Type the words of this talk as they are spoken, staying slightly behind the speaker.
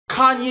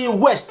Kanye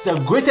West, the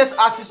greatest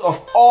artist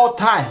of all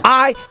time.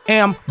 I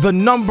am the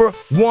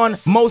 #1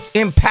 most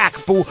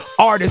impactful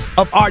artist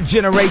of our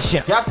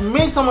generation. He has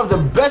made some of the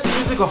best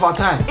music of our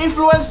time,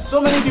 influenced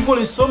so many people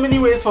in so many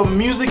ways, from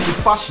music to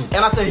fashion.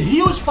 And as a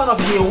huge fan of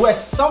Kanye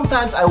West,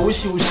 sometimes I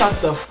wish he would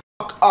shut the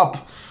fuck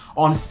up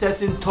on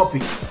certain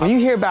topics. When you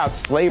hear about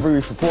slavery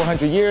for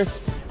 400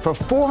 years,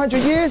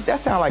 that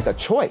sounds like a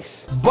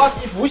choice. But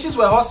if wishes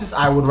were horses,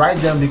 I would ride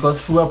them because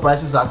fuel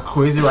prices are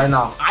crazy right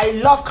now. I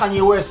love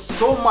Kanye West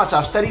so much.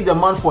 I've studied the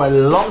man for a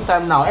long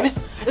time now. And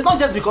it's not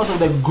just because of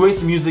the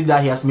great music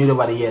that he has made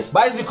over the years,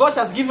 but it's because he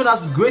has given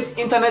us great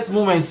internet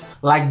moments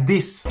like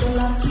this.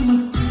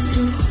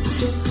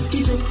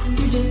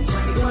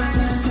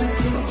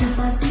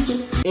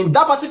 In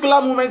that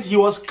particular moment, he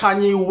was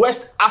Kanye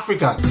West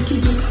Africa.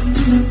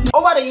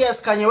 Over the years,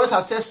 Kanye West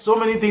has said so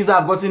many things that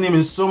have gotten him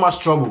in so much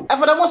trouble. And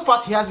for the most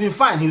part, he has been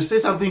fine. He'll say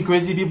something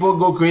crazy, people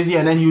go crazy,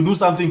 and then he'll do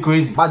something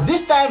crazy. But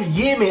this time,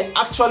 Ye may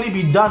actually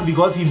be done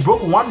because he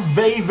broke one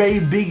very, very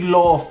big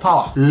law of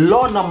power.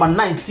 Law number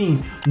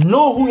 19.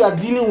 Know who you are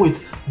dealing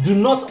with. Do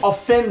not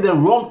offend the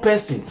wrong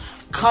person.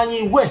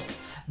 Kanye West,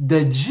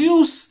 the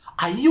Jews.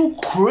 Are you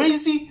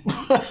crazy?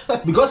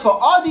 Because for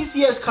all these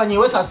years, Kanye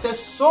West has said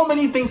so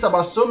many things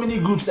about so many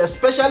groups,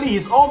 especially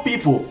his own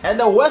people. And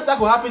the worst that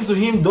could happen to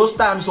him those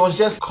times was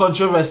just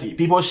controversy,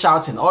 people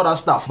shouting, all that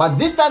stuff. But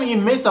this time he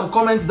made some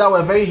comments that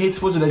were very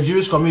hateful to the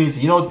Jewish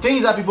community. You know,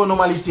 things that people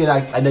normally say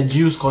like the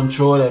Jews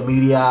control the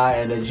media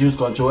and the Jews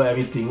control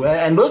everything.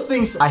 And those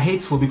things are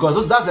hateful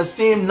because that's the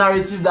same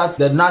narrative that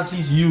the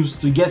Nazis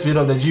used to get rid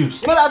of the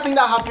Jews. You know that thing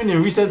that happened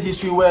in recent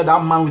history where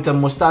that man with a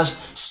mustache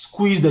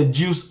squeeze the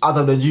Jews out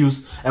of the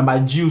Jews, and by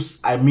Jews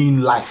I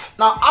mean life.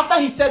 Now after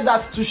he said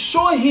that, to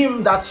show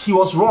him that he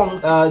was wrong,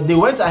 they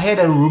went ahead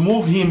and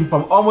removed him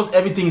from almost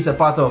everything he's a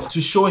part of, to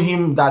show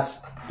him that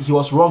he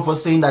was wrong for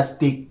saying that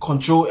they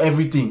control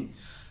everything.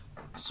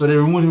 So they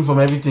removed him from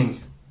everything.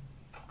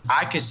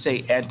 I could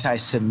say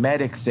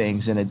anti-Semitic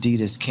things and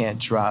Adidas can't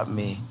drop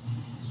me.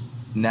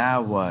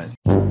 Now what?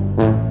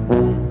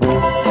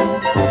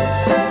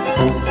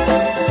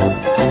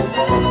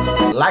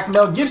 Like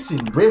Mel Gibson,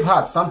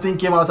 Braveheart, something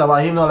came out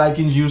about him not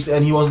liking Jews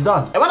and he was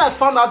done. And when I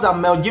found out that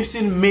Mel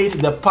Gibson made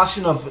The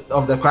Passion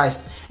of the Christ,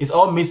 it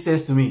all made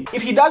sense to me.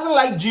 If he doesn't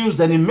like Jews,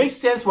 then it makes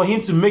sense for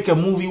him to make a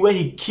movie where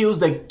he kills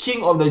the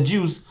king of the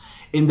Jews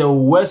in the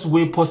worst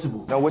way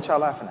possible. Now what y'all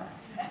laughing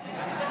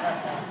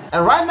at?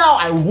 And right now,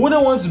 I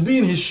wouldn't want to be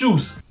in his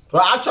shoes.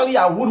 Well, actually,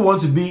 I would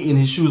want to be in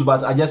his shoes,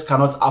 but I just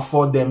cannot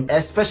afford them.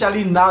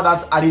 Especially now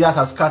that Adidas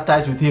has cut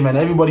ties with him and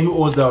everybody who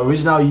owns the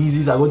original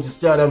Yeezys are going to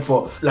sell them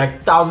for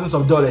like thousands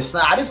of dollars.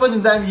 Now, at this point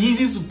in time,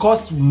 Yeezys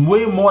cost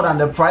way more than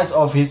the price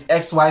of his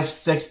ex-wife's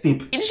sex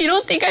tape. And you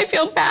don't think I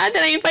feel bad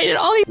that I invited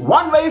all these?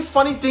 One very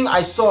funny thing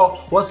I saw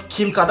was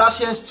Kim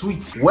Kardashian's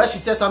tweet where she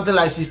said something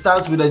like she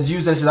stands with the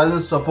Jews and she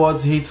doesn't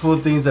support hateful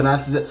things and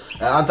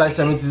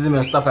anti-Semitism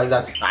and stuff like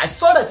that. I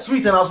saw the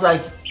tweet and I was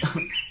like,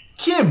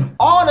 Kim,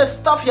 all the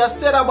stuff he has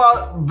said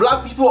about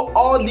black people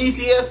all these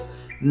years,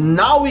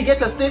 now we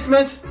get a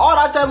statement. All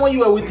that time when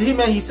you were with him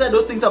and he said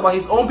those things about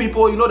his own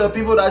people, you know, the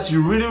people that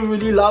you really,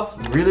 really love,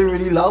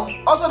 really love.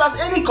 Also, does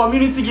any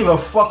community give a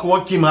fuck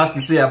what Kim has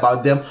to say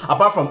about them,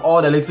 apart from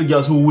all the little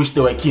girls who wish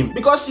they were Kim?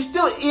 Because she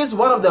still is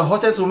one of the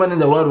hottest women in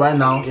the world right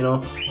now, you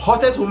know.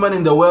 Hottest woman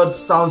in the world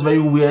sounds very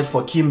weird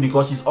for Kim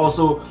because she's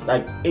also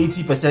like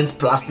 80%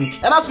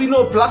 plastic. And as we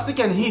know,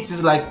 plastic and heat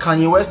is like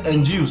Kanye West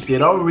and Jews. They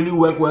don't really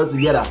work well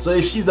together. So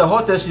if she's the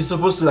hottest, she's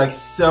supposed to like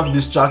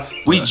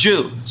self-destruct. We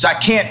Jew, so I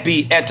can't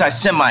be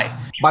anti-Semite.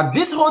 But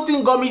this whole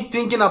thing got me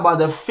thinking about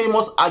the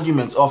famous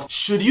argument of,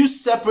 should you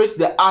separate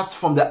the art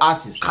from the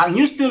artist? Can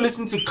you still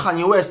listen to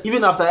Kanye West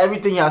even after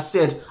everything he has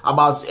said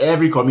about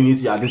every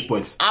community at this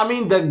point? I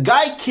mean, the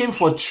guy came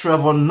for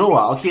Trevor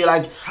Noah, okay?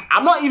 Like,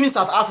 I'm not even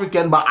South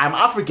African, but I'm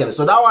African.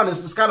 So that one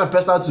is kind of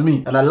personal to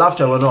me, and I love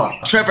Trevor Noah.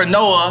 Trevor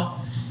Noah,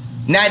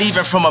 not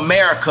even from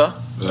America.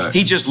 Right.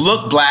 He just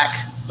looked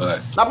black. Right.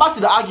 Now back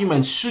to the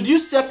argument, should you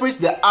separate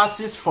the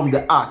artist from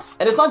the art?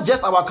 And it's not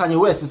just about Kanye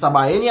West, it's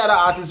about any other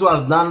artist who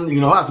has done,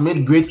 you know, has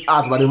made great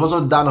art, but they've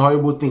also done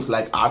horrible things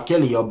like R.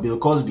 Kelly or Bill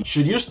Cosby.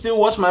 Should you still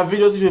watch my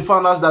videos if you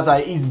found out that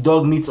I eat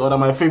dog meat or that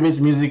my favorite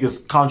music is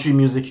country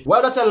music?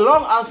 Well, there's a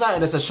long answer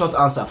and there's a short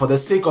answer. For the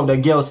sake of the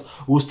girls,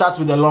 we'll start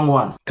with the long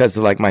one. Because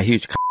like my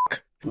huge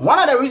one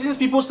of the reasons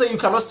people say you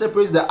cannot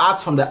separate the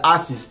art from the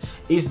artist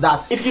is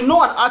that if you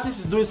know an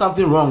artist is doing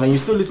something wrong and you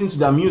still listen to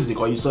their music,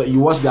 or you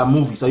watch their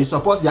movies, or you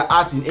support their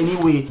art in any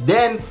way,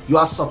 then you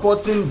are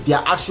supporting their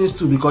actions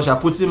too because you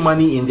are putting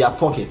money in their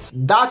pockets.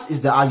 That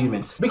is the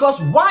argument. Because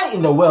why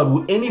in the world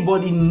would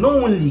anybody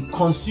knowingly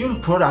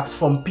consume products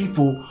from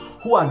people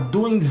who are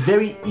doing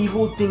very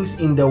evil things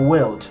in the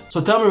world?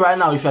 So tell me right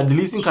now, if you're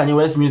deleting Kanye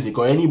West's music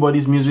or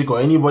anybody's music or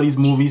anybody's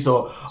movies,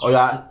 or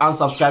you're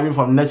unsubscribing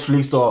from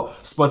Netflix or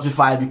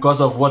Spotify because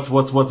of what,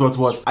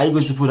 are you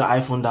going to put the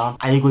iPhone down?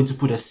 Are you going to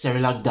put the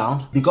Cerelac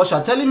down? Because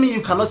you're telling me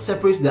you cannot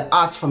separate the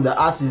art from the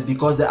artist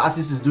because the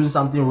artist is doing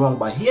something wrong,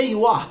 but here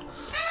you are.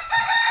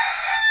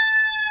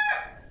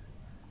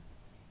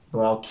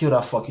 Bro, I'll kill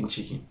that fucking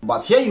chicken.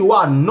 But here you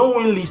are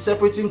knowingly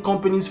separating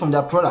companies from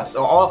their products.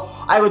 Or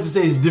I want to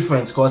say it's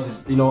different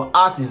because it's,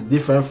 art is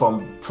different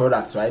from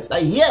products, right?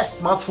 Like,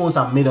 yes, smartphones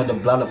are made on the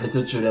blood of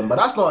little children, but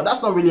that's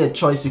not really a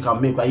choice you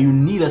can make, right? You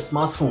need a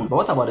smartphone. But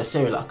what about the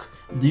Cerelac?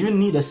 Do you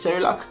need a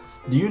Cerelac?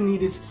 Do you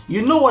need it?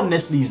 You know what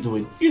Nestle is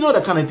doing. You know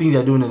the kind of things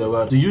they're doing in the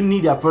world. Do you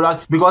need their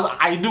products? Because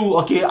I do,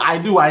 okay? I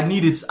do. I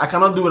need it. I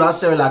cannot do without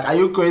Cerelac. Are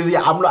you crazy?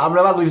 I'm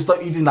never going to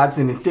stop eating that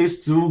thing. It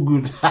tastes too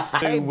good.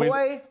 Hey,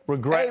 boy.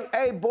 Regret.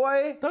 Hey,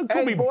 boy. Don't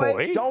call me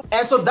boy.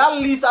 And so that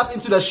leads us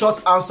into the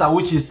short answer,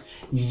 which is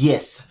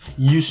yes,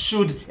 you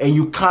should and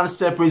you can't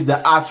separate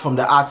the art from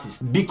the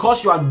artist,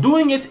 because you are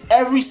doing it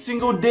every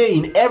single day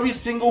in every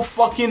single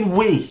fucking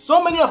way.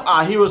 So many of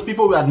our heroes,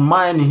 people we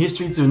admire in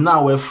history till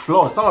now, were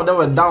flawed. Some of them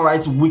were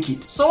downright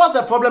wicked. So what's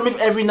the problem if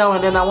every now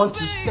and then I want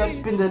to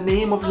step in the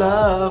name of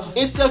love?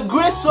 It's a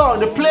great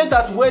song. They play it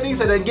at weddings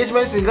and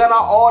engagements in Ghana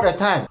all the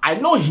time. I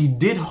know he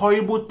did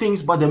horrible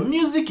things, but the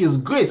music is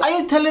great. Are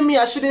you telling me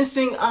I shouldn't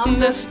sing I'm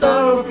the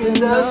star up in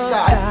the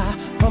sky?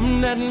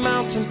 I'm that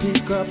mountain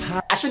peak up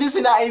high. I shouldn't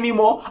sing that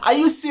anymore. Are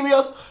you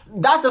serious?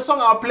 That's the song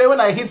I'll play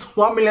when I hit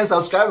 1 million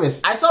subscribers.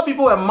 I saw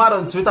people were mad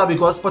on Twitter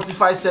because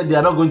Spotify said they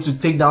are not going to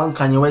take down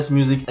Kanye West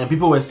music, and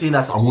people were saying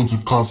that I'm going to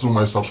cancel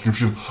my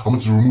subscription. I'm going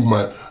to remove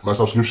my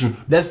subscription.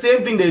 The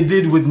same thing they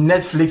did with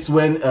Netflix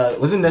when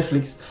was it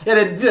Netflix? Yeah,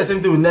 they did the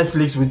same thing with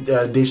Netflix with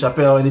Dave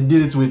Chappelle, and they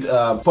did it with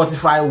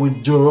Spotify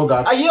with Joe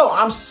Rogan. Yo,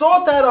 I'm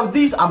so tired of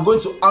this. I'm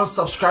going to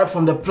unsubscribe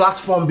from the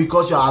platform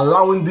because you're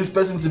allowing this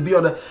person to be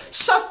on the...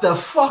 Shut the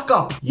fuck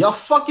up. You're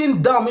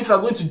fucking dumb if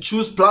you're going to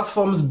choose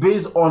platforms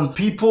based on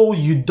people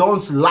you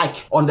don't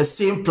like on the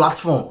same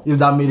platform, if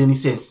that made any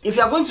sense. If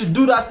you're going to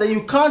do that, then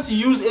you can't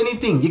use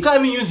anything. You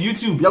can't even use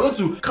YouTube. You're going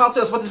to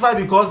cancel Spotify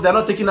because they're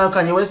not taking out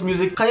Kanye West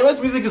music. Kanye West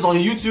music is on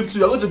YouTube too.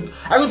 You're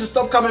going to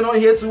stop coming on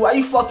here too. Are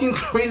you fucking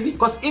crazy?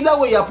 Because either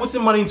way, you're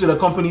putting money into the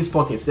company's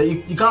pockets.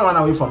 You can't run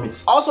away from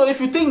it. Also, if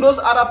you think those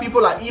other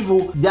people are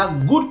evil, they are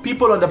good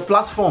people on the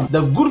platform.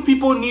 The good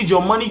people need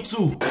your money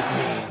too.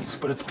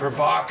 But it's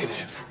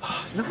provocative.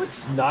 No,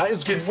 it's not.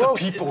 It gets the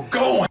people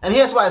going. And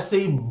here's why I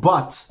say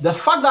but. The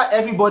fact that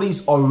everybody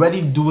is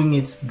already doing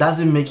it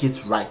doesn't make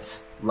it right.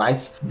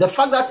 The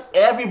fact that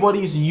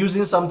everybody is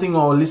using something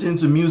or listening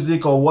to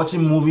music or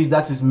watching movies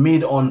that is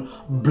made on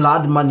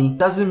blood money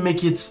doesn't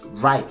make it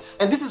right.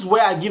 And this is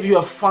where I give you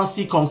a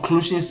fancy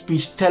conclusion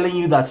speech telling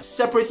you that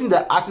separating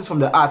the artist from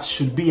the art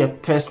should be a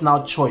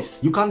personal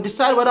choice. You can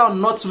decide whether or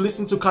not to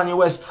listen to Kanye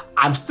West.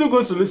 I'm still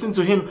going to listen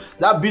to him.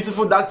 That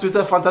beautiful Dark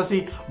Twister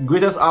Fantasy,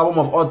 greatest album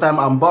of all time.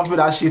 I'm bumping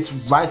that shit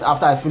right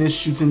after I finish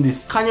shooting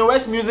this. Kanye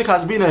West music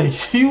has been a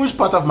huge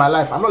part of my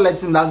life. I'm not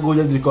letting that go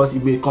just because he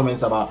made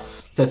comments about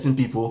certain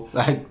people.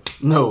 Like,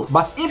 no.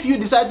 But if you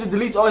decide to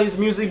delete all his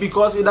music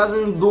because it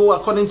doesn't go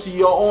according to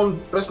your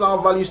own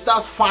personal values,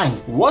 that's fine.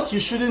 What you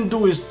shouldn't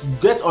do is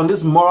get on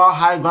this moral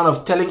high ground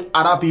of telling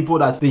other people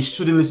that they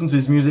shouldn't listen to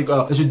his music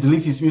or they should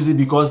delete his music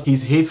because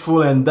he's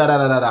hateful and da da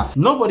da da da.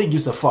 Nobody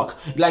gives a fuck.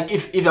 Like,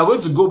 if you're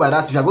going to go by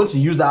that, if you're going to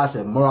use that as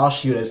a moral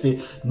shield and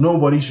say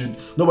nobody should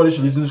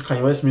listen to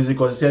Kanye West music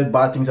because he said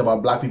bad things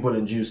about black people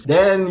and Jews,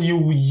 then you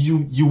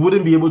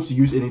wouldn't be able to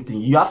use anything.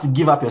 You have to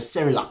give up your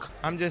Cerelac.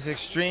 I'm just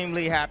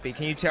extremely happy.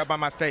 Can you tell by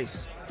my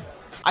face?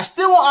 I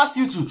still won't ask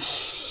you to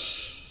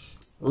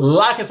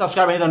like and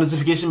subscribe and hit the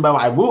notification bell.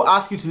 I will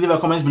ask you to leave a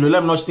comment below.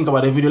 Let me know what you think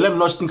about the video. Let me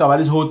know what you think about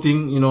this whole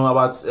thing,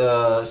 about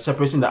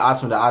separating the art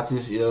from the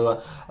artist.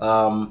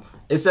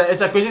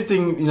 It's a crazy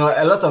thing,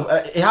 a lot of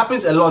it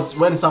happens a lot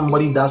when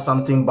somebody does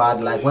something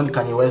bad, like when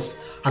Kanye West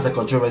has a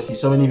controversy.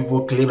 So many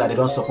people claim that they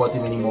don't support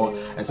him anymore,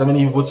 and so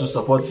many people to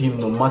support him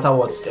no matter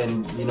what,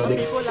 and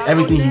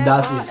everything he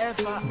does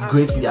is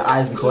great in their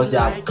eyes because they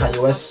are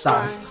Kanye West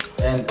stans.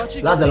 And that's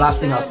the last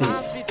thing I'll say.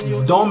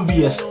 Don't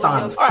be a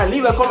stan. Alright,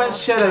 leave a comment,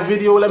 share the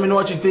video, let me know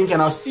what you think,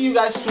 and I'll see you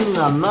guys soon in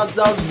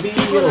another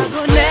video. I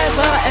will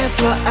never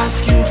ever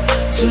ask you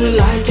to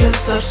like and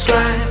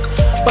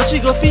subscribe, but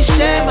you go fi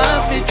share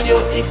my video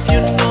if you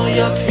know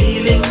you're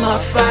feeling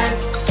my vibe.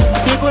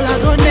 People, I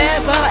go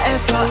never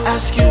ever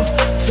ask you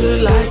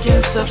to like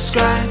and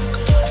subscribe,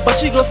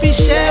 but you go fi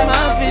share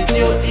my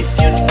video if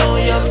you know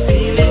you're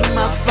feeling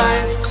my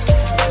vibe.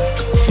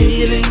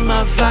 Feeling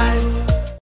my vibe.